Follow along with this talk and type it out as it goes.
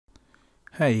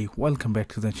Hey, welcome back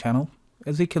to the channel.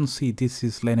 As you can see, this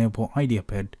is Lenovo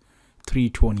Ideapad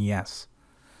 320s.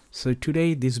 So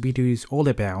today this video is all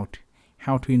about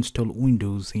how to install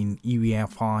Windows in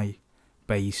UEFI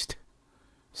based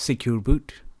secure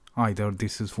boot. Either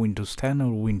this is Windows 10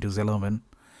 or Windows 11.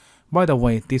 By the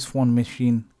way, this one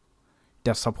machine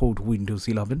does support Windows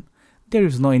 11. There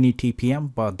is no any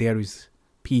TPM, but there is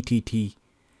PTT.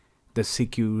 The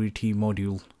security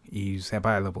module is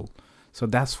available. So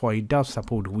that's why it does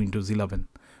support Windows 11.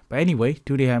 But anyway,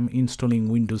 today I'm installing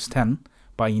Windows 10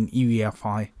 by in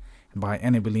UEFI by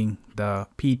enabling the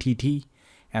PTT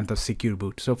and the secure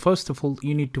boot. So first of all,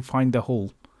 you need to find the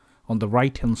hole on the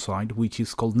right hand side, which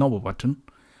is called Novo button.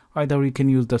 Either you can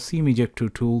use the SIM ejector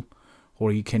tool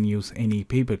or you can use any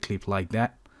paper clip like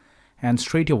that. And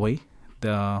straight away,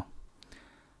 the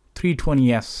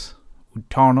 320s would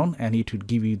turn on and it would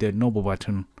give you the Novo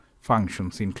button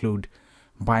functions, include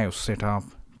BIOS setup,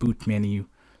 boot menu,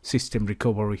 system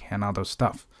recovery and other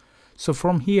stuff. So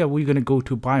from here we're going to go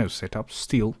to BIOS setup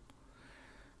still.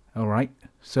 Alright,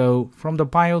 so from the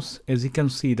BIOS, as you can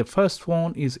see, the first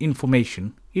one is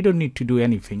information. You don't need to do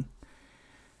anything.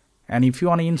 And if you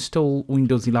want to install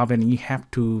Windows 11, you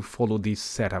have to follow this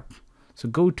setup. So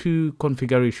go to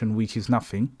configuration, which is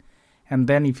nothing. And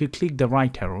then if you click the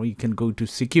right arrow, you can go to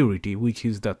security, which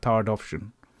is the third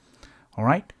option.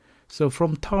 Alright. So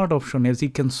from third option, as you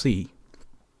can see,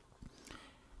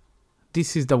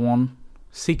 this is the one,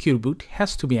 secure boot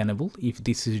has to be enabled. If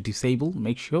this is disabled,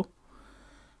 make sure.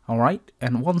 Alright,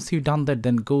 and once you've done that,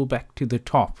 then go back to the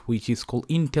top, which is called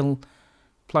Intel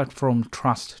Platform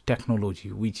Trust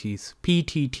Technology, which is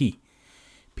PTT.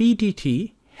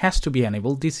 PTT has to be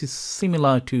enabled. This is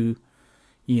similar to,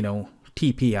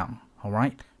 TPM.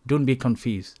 Alright, don't be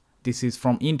confused. This is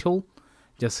from Intel.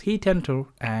 Just hit enter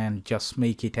and just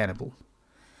make it enable.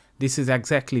 This is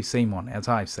exactly same one as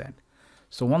I said.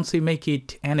 So once you make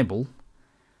it enable,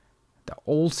 the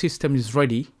whole system is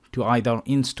ready to either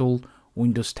install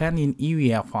Windows 10 in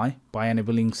UEFI by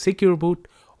enabling secure boot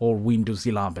or Windows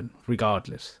 11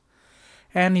 regardless.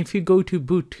 And if you go to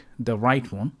boot, the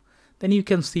right one, then you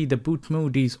can see the boot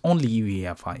mode is only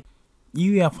UEFI.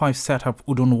 UEFI setup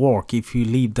wouldn't work if you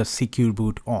leave the secure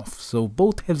boot off. So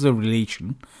both has a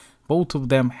relation. Both of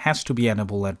them has to be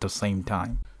enabled at the same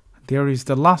time. There is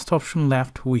the last option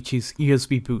left, which is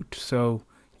USB boot. So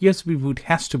USB boot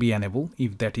has to be enabled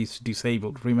if that is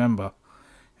disabled, remember.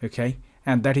 Okay,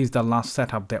 and that is the last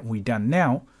setup that we done.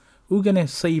 Now we're gonna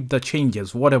save the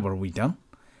changes, whatever we done.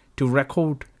 To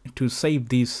record, to save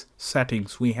these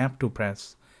settings, we have to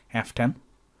press F10.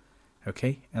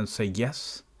 Okay, and say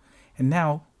yes. And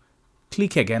now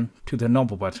click again to the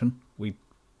Novo button with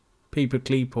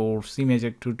paperclip or SIM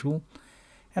ejector tool,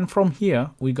 and from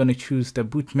here we're going to choose the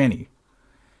boot menu.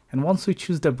 And once we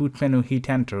choose the boot menu, hit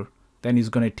enter, then it's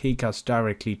going to take us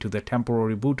directly to the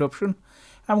temporary boot option.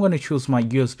 I'm going to choose my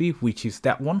USB, which is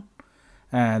that one.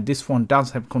 This one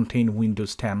does have contain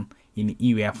Windows 10 in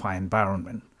UEFI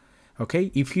environment. Okay,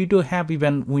 if you do have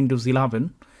even Windows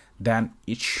 11, then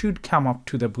it should come up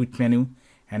to the boot menu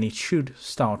and it should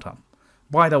start up.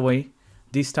 By the way,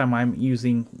 this time I'm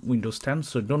using Windows 10,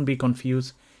 so don't be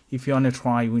confused. If you want to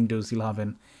try Windows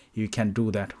 11, you can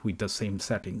do that with the same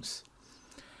settings.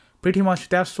 Pretty much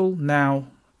that's all. Now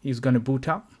it's going to boot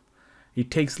up.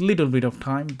 It takes a little bit of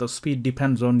time. The speed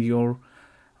depends on your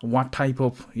what type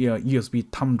of USB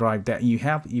thumb drive that you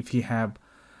have. If you have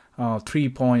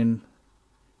 3.20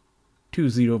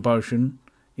 version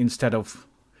instead of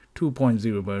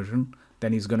 2.0 version,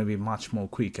 then it's going to be much more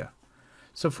quicker.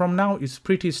 So from now it's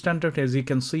pretty standard. As you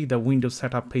can see, the Windows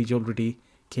setup page already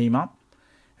came up.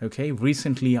 Okay,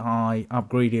 recently I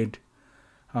upgraded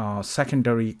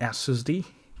secondary SSD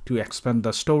to expand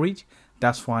the storage.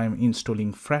 That's why I'm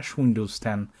installing fresh Windows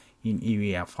 10 in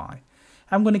UEFI.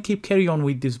 I'm going to keep carry on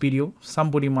with this video.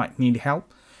 Somebody might need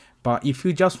help, but if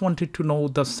you just wanted to know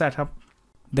the setup,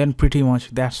 then pretty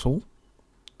much that's all.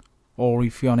 Or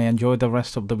if you want to enjoy the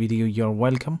rest of the video, you're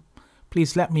welcome.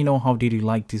 Please let me know how did you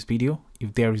like this video.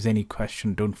 If there is any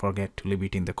question, don't forget to leave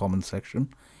it in the comment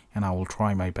section and I will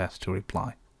try my best to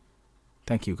reply.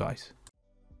 Thank you guys.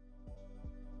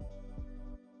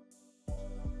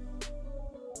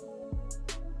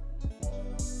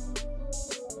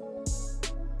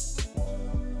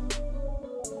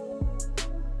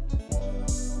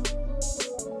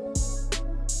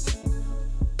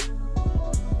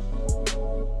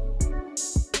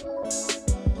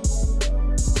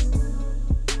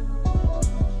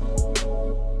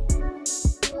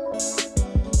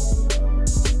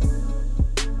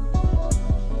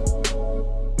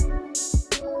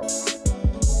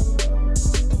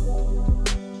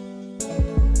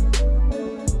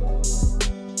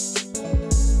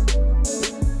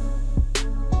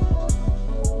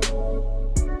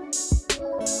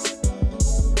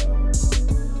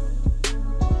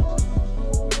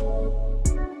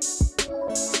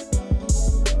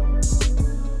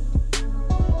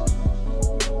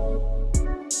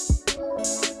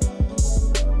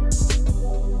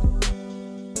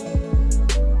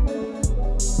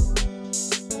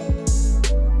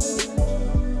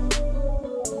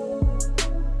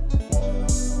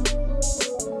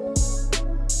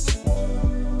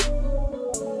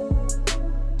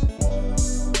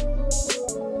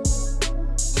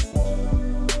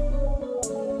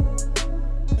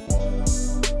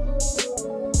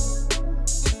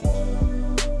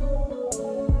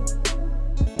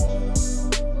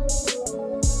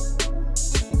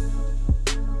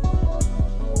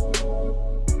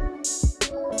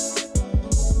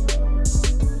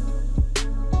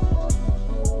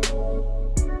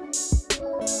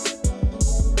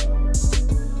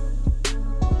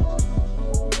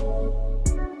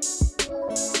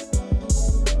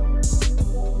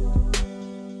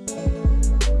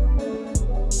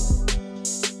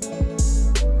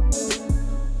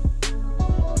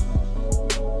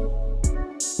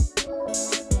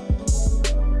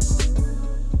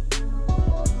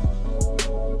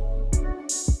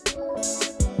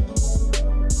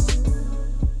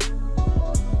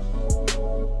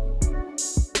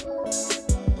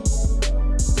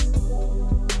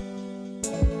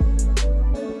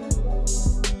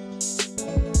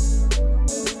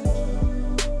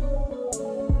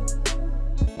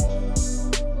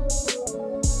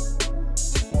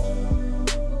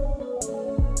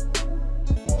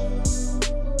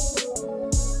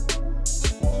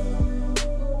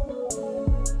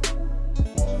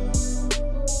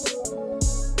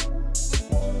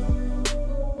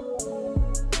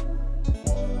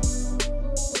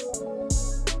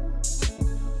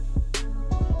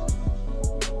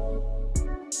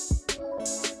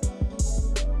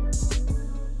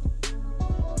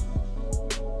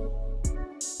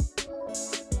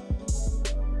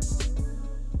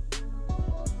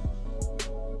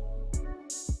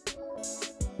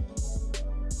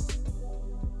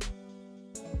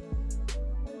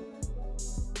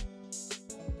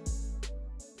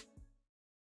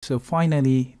 So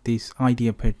finally, this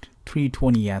Ideapad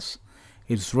 320s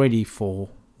is ready for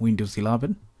Windows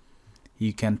 11.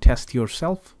 You can test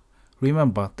yourself.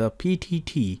 Remember, the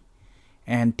PTT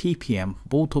and TPM,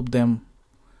 both of them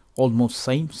almost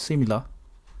similar.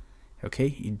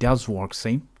 Okay, it does work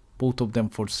same, both of them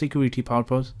for security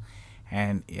purpose,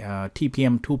 and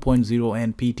TPM 2.0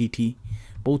 and PTT,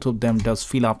 both of them does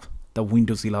fill up the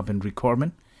Windows 11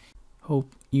 requirement.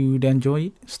 Hope you'd enjoy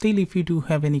it. Still, if you do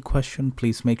have any question,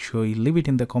 please make sure you leave it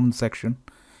in the comment section.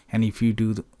 And if you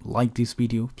do like this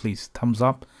video, please thumbs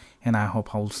up. And I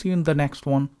hope I'll see you in the next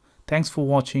one. Thanks for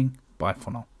watching. Bye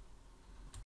for now.